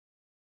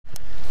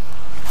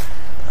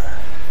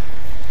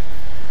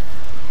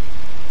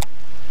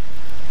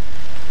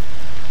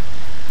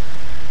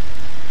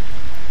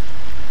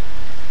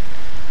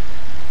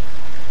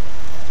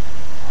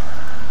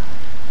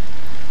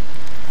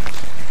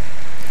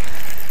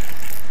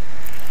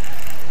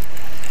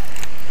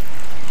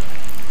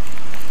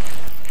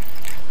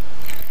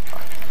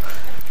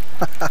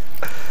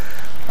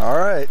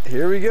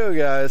Here we go,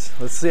 guys.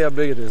 Let's see how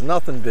big it is.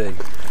 Nothing big.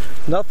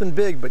 Nothing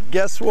big, but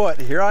guess what?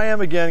 Here I am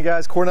again,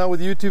 guys. Cornell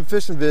with YouTube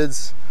Fishing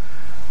Vids.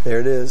 There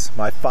it is,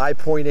 my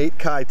 5.8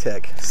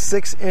 Keitech,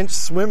 6-inch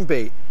swim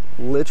bait.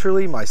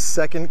 Literally my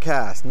second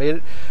cast. Made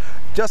it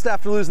just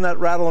after losing that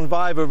rattle and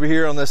vibe over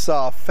here on this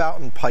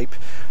fountain pipe.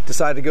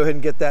 Decided to go ahead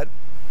and get that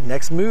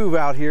next move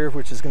out here,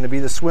 which is going to be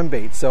the swim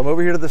bait. So I'm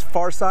over here to this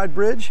far side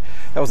bridge.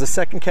 That was the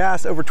second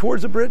cast over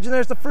towards the bridge, and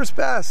there's the first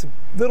bass.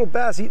 Little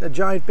bass eating a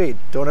giant bait.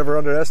 Don't ever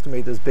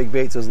underestimate those big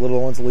baits. Those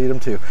little ones will eat them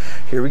too.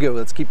 Here we go.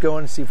 Let's keep going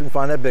and see if we can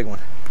find that big one.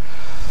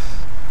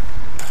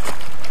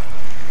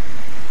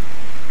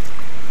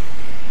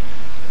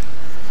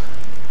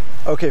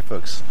 Okay,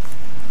 folks.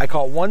 I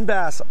caught one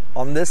bass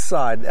on this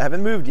side. I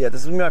haven't moved yet.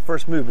 This is my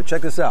first move, but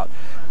check this out.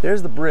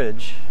 There's the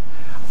bridge.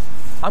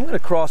 I'm going to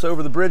cross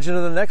over the bridge into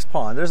the next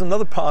pond. There's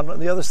another pond on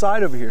the other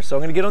side over here. So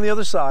I'm going to get on the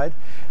other side.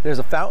 There's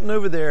a fountain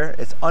over there.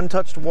 It's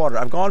untouched water.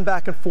 I've gone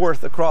back and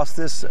forth across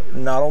this,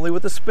 not only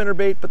with the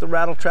spinnerbait, but the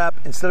rattle trap.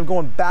 Instead of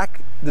going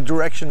back the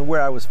direction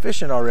where I was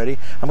fishing already,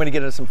 I'm going to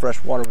get into some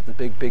fresh water with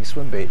the big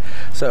swim bait.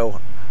 So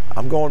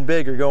I'm going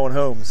big or going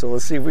home. So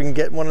let's see if we can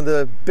get one of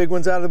the big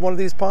ones out of one of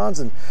these ponds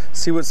and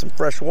see what some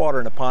fresh water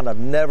in a pond I've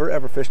never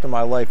ever fished in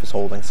my life is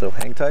holding. So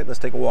hang tight. Let's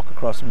take a walk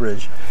across the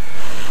bridge.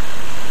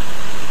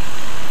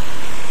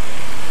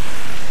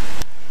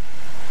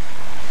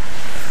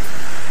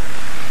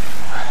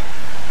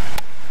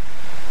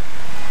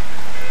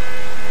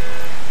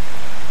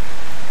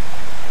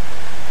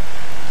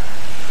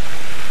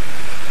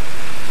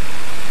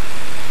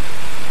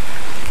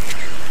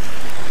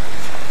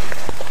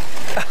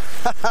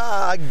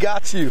 I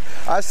got you.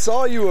 I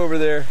saw you over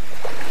there.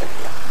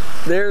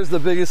 There's the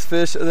biggest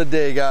fish of the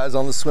day, guys,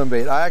 on the swim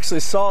bait. I actually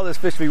saw this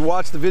fish. If you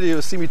watch the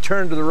video, see me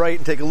turn to the right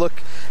and take a look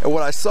at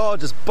what I saw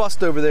just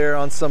bust over there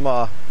on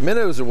some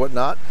minnows or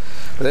whatnot.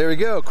 But there we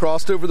go.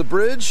 Crossed over the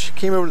bridge,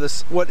 came over to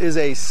this what is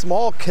a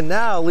small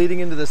canal leading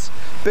into this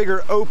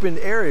bigger open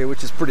area,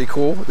 which is pretty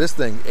cool. This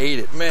thing ate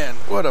it. Man,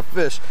 what a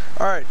fish.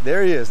 All right,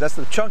 there he is. That's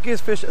the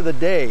chunkiest fish of the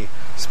day.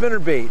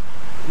 Spinnerbait,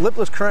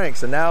 lipless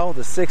cranks, and now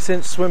the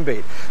 6-inch swim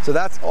bait. So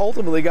that's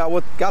ultimately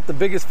got the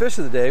biggest fish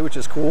of the day, which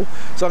is cool.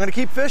 So I'm going to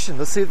keep fishing.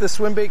 Let's see if this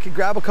swim bait can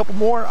grab a couple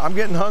more. I'm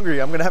getting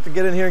hungry. I'm going to have to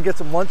get in here and get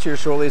some lunch here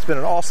shortly. It's been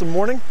an awesome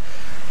morning.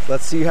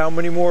 Let's see how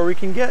many more we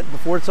can get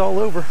before it's all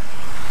over.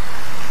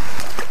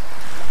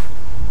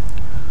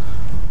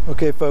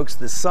 Okay, folks,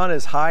 the sun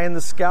is high in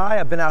the sky.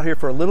 I've been out here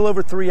for a little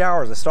over 3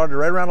 hours. I started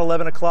right around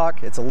 11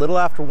 o'clock. It's a little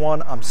after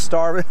 1. I'm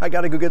starving. I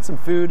got to go get some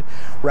food.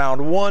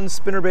 Round 1,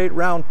 spinnerbait.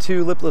 Round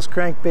 2, lipless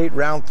crankbait.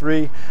 Round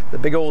 3, the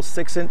big old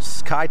 6-inch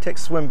Keitech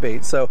swim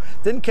bait. So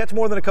didn't catch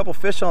more than a couple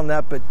fish on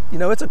that, but you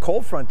know, it's a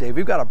cold front day.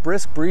 We've got a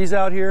brisk breeze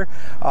out here.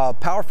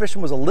 Power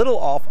fishing was a little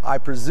off, I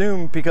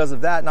presume, because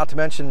of that. Not to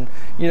mention,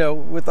 you know,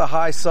 with the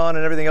high sun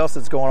and everything else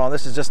that's going on,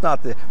 this is just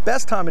not the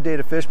best time of day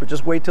to fish, but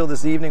just wait till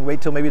this evening.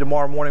 Wait till maybe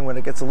tomorrow morning when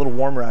it gets a little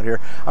warmer out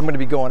here. I'm going to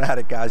be going at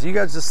it, guys. You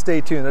guys just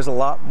stay tuned. There's a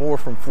lot more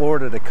from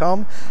Florida to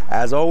come.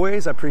 As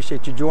always, I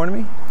appreciate you joining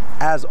me.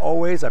 As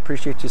always, I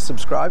appreciate you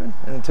subscribing.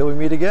 And until we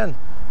meet again,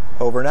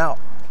 over and out.